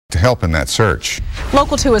to help in that search.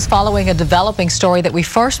 Local 2 is following a developing story that we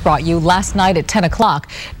first brought you last night at 10 o'clock.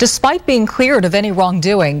 Despite being cleared of any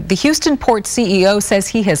wrongdoing, the Houston Port CEO says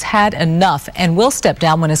he has had enough and will step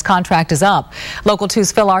down when his contract is up. Local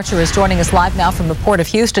 2's Phil Archer is joining us live now from the Port of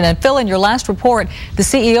Houston. And Phil, in your last report, the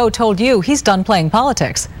CEO told you he's done playing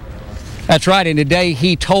politics. That's right, and today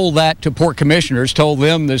he told that to port commissioners, told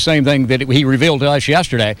them the same thing that he revealed to us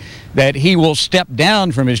yesterday, that he will step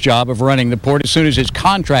down from his job of running the port as soon as his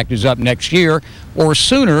contract is up next year, or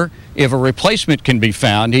sooner if a replacement can be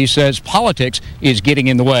found. He says politics is getting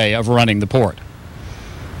in the way of running the port.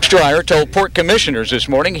 Dreyer told port commissioners this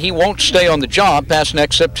morning he won't stay on the job past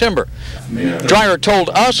next September. Dreyer told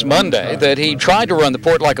us Monday that he tried to run the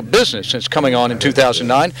port like a business since coming on in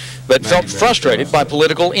 2009, but felt frustrated by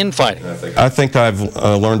political infighting. I think I've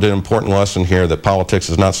learned an important lesson here that politics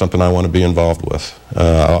is not something I want to be involved with.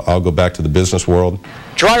 I'll go back to the business world.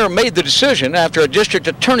 Dreyer made the decision after a district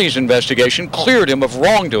attorney's investigation cleared him of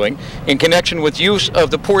wrongdoing in connection with use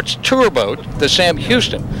of the port's tour boat, the Sam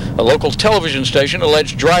Houston. A local television station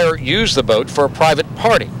alleged Dreyer used the boat for a private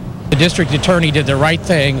party. The district attorney did the right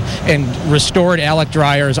thing and restored Alec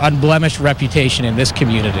Dreyer's unblemished reputation in this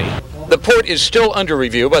community. The port is still under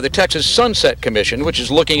review by the Texas Sunset Commission, which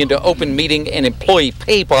is looking into open meeting and employee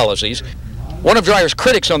pay policies. One of Dreyer's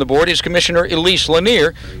critics on the board is Commissioner Elise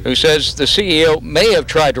Lanier, who says the CEO may have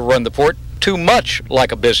tried to run the port too much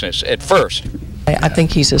like a business at first. I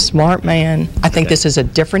think he's a smart man. I think this is a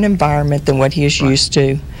different environment than what he is used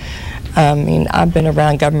to. I mean, I've been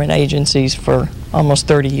around government agencies for almost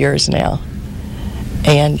 30 years now,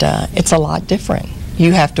 and it's a lot different.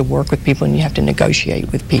 You have to work with people and you have to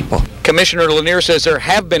negotiate with people. Commissioner Lanier says there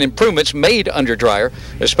have been improvements made under Dreyer,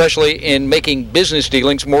 especially in making business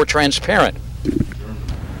dealings more transparent.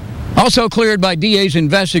 Also cleared by DA's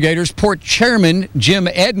investigators, Port Chairman Jim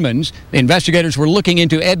Edmonds. The investigators were looking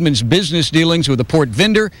into Edmonds' business dealings with the port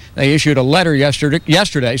vendor. They issued a letter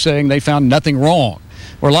yesterday saying they found nothing wrong.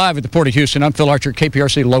 We're live at the Port of Houston. I'm Phil Archer,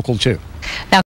 KPRC Local 2. Now